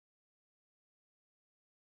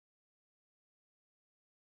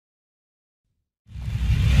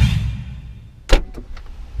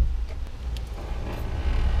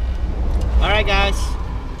Alright guys,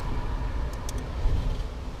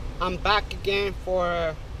 I'm back again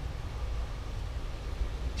for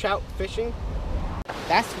trout fishing.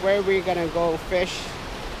 That's where we're gonna go fish.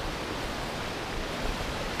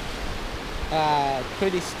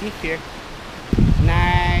 Pretty steep here.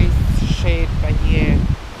 Nice shade right here.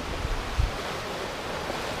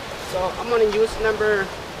 So I'm gonna use number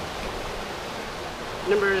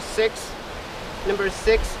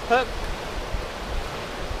 6 hook.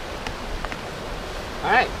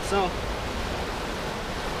 Alright, so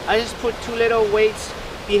I just put 2 little weights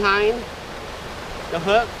behind the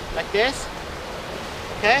hook like this.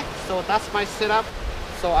 Okay, so that's my setup.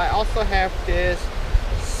 So I also have this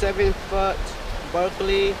 7-foot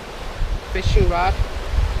Berkeley fishing rod.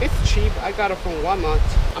 It's cheap, I got it from Walmart.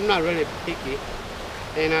 I'm not really picky.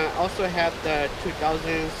 And I also have the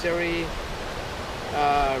 2000 series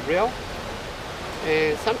reel.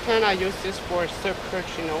 And sometimes I use this for surf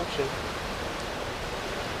perch in the ocean.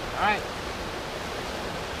 Alright.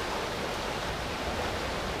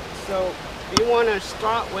 So you want to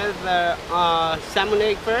start with the salmon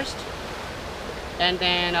egg first. And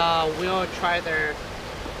then we'll try the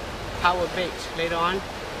power bait later on.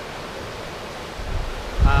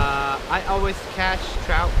 I always catch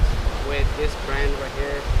trout with this brand right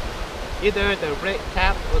here. Either the red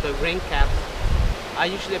cap or the green cap. I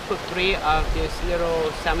usually put 3 of these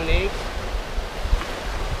little salmon eggs.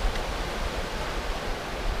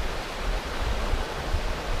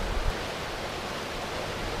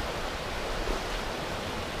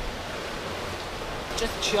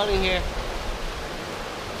 Just chilling here.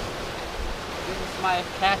 This is my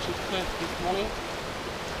catch and cook this morning.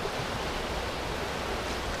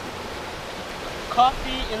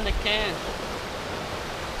 Coffee in the can.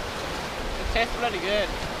 It tastes pretty good.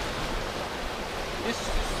 This is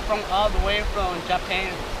from all the way from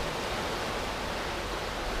Japan.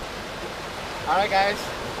 Alright guys,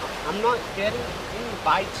 I'm not getting any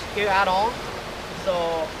bites here at all.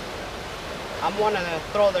 So I'm gonna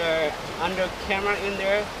throw the under camera in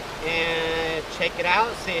there and check it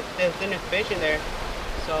out, see if there's any fish in there.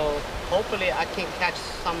 So hopefully I can catch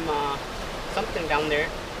something down there.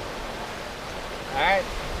 Alright,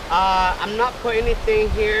 I'm not putting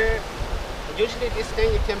anything here. Usually this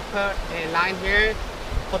thing you can put a line here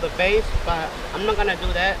for the base, but I'm not gonna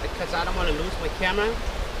do that because I don't want to lose my camera.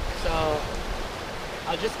 So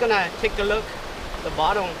I'm just gonna take a look at the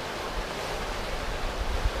bottom.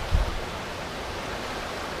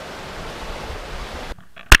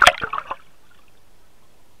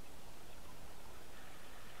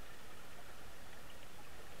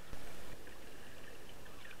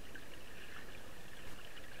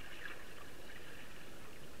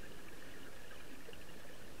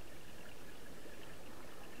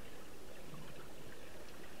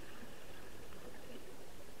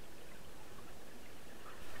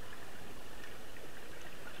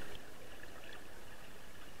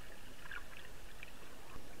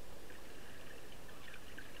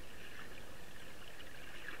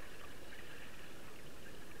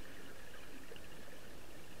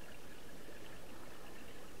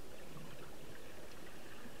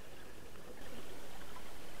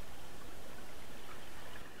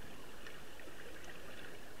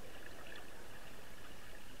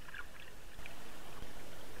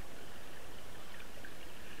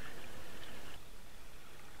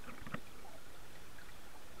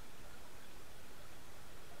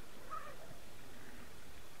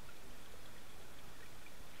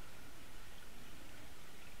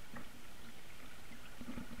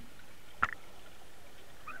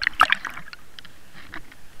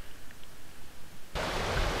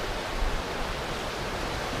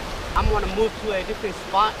 I'm gonna move to a different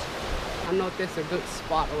spot. I know there's a good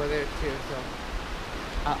spot over there too, so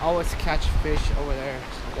I always catch fish over there.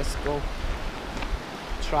 So let's go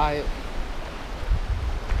try it.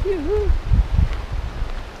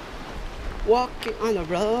 Walking on the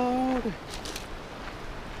road.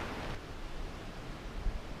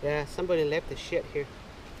 Yeah, somebody left the shit here.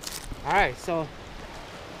 Alright, so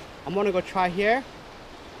I'm gonna go try here.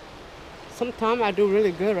 Sometimes I do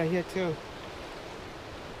really good right here too.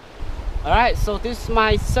 Alright, so this is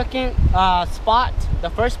my second spot.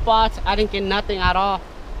 The first spot I didn't get nothing at all.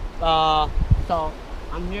 So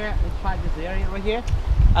I'm here to try this area right here.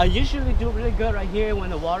 I usually do really good right here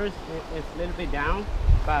when the water is a little bit down,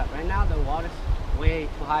 but right now the water's way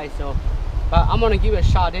too high, so but I'm gonna give it a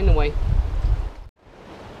shot anyway.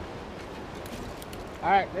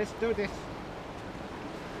 Alright, let's do this.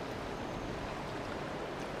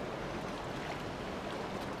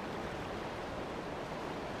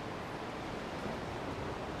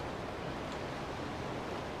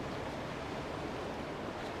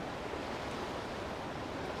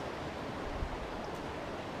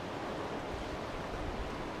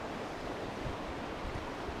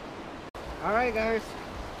 Alright guys,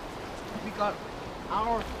 we got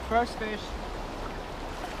our first fish.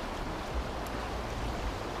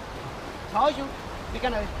 Told you we're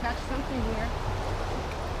gonna catch something here.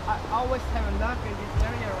 I always have luck in this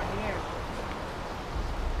area right here.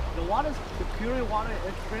 The current water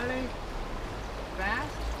is really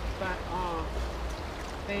fast, but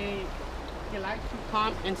they like to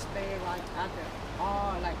come and stay right at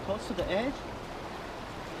the like close to the edge.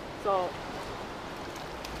 So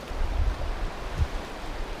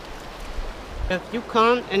if you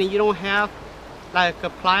come and you don't have like a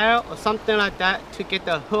plier or something like that to get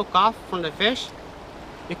the hook off from the fish,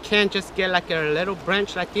 you can just get like a little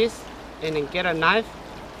branch like this and then get a knife.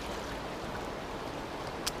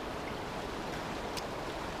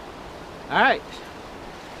 Alright.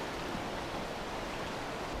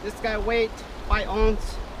 This guy weight 5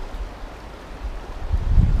 ounce.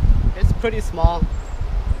 It's pretty small.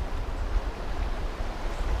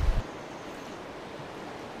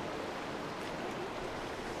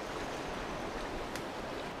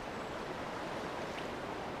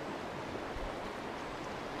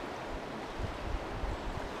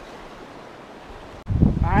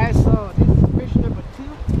 Alright, so this is fish number 2.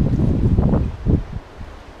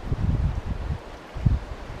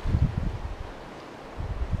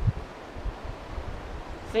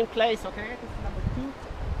 Same place, okay? This is number 2.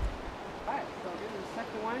 Alright, so this is the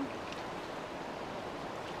second one.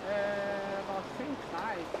 About same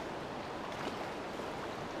size.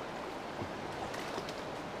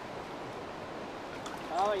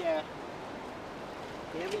 Oh yeah.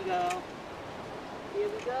 Here we go. Here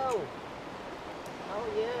we go. Oh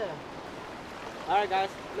yeah. Alright guys,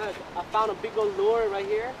 look, I found a big old lure right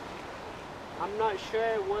here. I'm not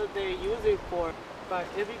sure what they're using for, but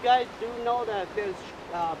if you guys do know that there's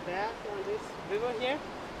bass on this river here,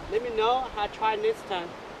 let me know. I'll try next time.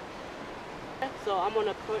 So I'm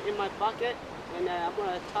gonna put it in my bucket and I'm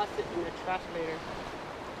gonna toss it in the trash later.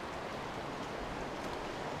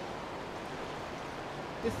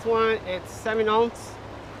 This one is 7 ounce.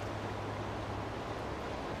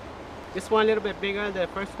 This one a little bit bigger than the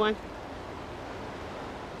first one.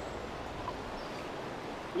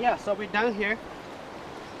 Yeah, so we're done here.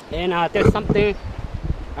 And there's something.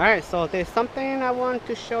 Alright, so there's something I want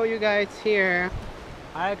to show you guys here.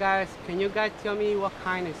 Alright guys, can you guys tell me what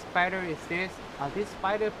kind of spider is this? Are these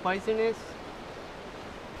spiders poisonous?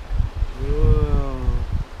 Whoa.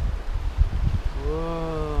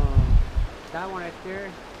 Whoa. That one right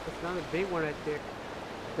there. That's another big one right there.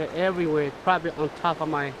 They're everywhere. Probably on top of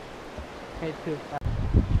my head too.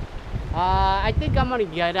 I think I'm gonna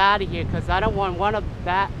get out of here because I don't want one of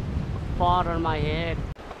that fall on my head.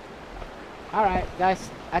 Alright guys,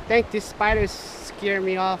 I think these spiders scare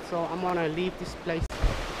me off, so I'm gonna leave this place.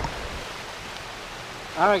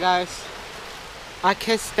 Alright guys, I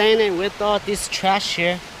can't stand it with all this trash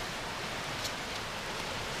here.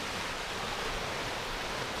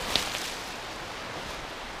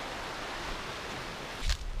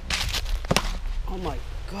 Oh my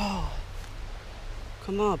god.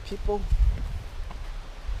 Come on people.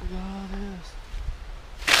 Look at all this.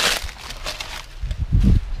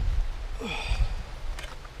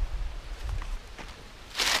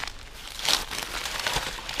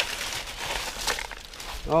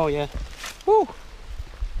 Oh yeah. Woo!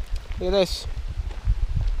 Look at this.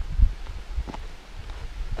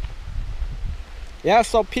 Yeah,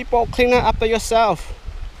 so people clean it after yourself.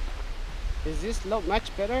 Does this look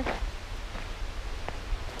much better?